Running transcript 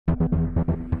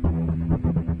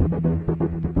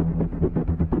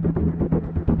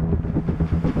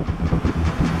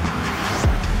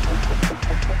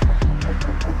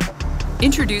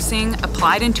Introducing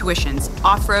Applied Intuition's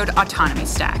Off-Road Autonomy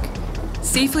Stack.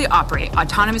 Safely operate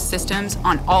autonomous systems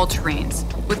on all terrains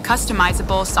with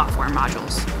customizable software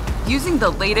modules. Using the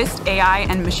latest AI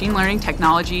and machine learning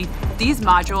technology, these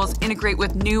modules integrate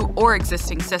with new or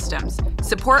existing systems,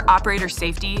 support operator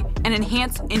safety, and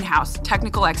enhance in-house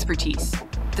technical expertise.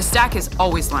 The stack is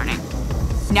always learning.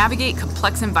 Navigate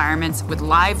complex environments with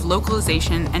live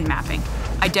localization and mapping.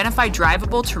 Identify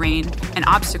drivable terrain and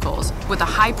obstacles with a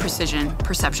high-precision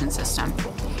perception system.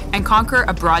 And conquer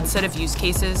a broad set of use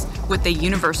cases with a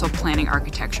universal planning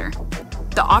architecture.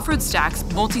 The off-road stack's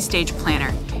multi-stage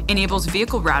planner enables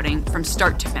vehicle routing from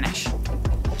start to finish,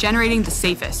 generating the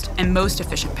safest and most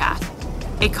efficient path.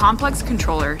 A complex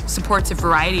controller supports a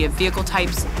variety of vehicle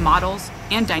types, models,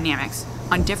 and dynamics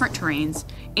on different terrains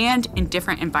and in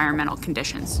different environmental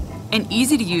conditions. An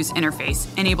easy-to-use interface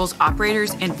enables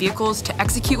operators and vehicles to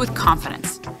execute with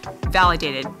confidence,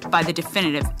 validated by the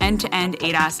definitive end-to-end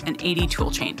ADAS and AD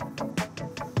toolchain.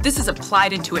 This is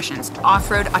Applied Intuition's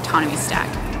off-road autonomy stack,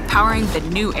 powering the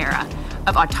new era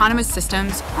of autonomous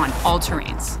systems on all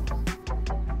terrains.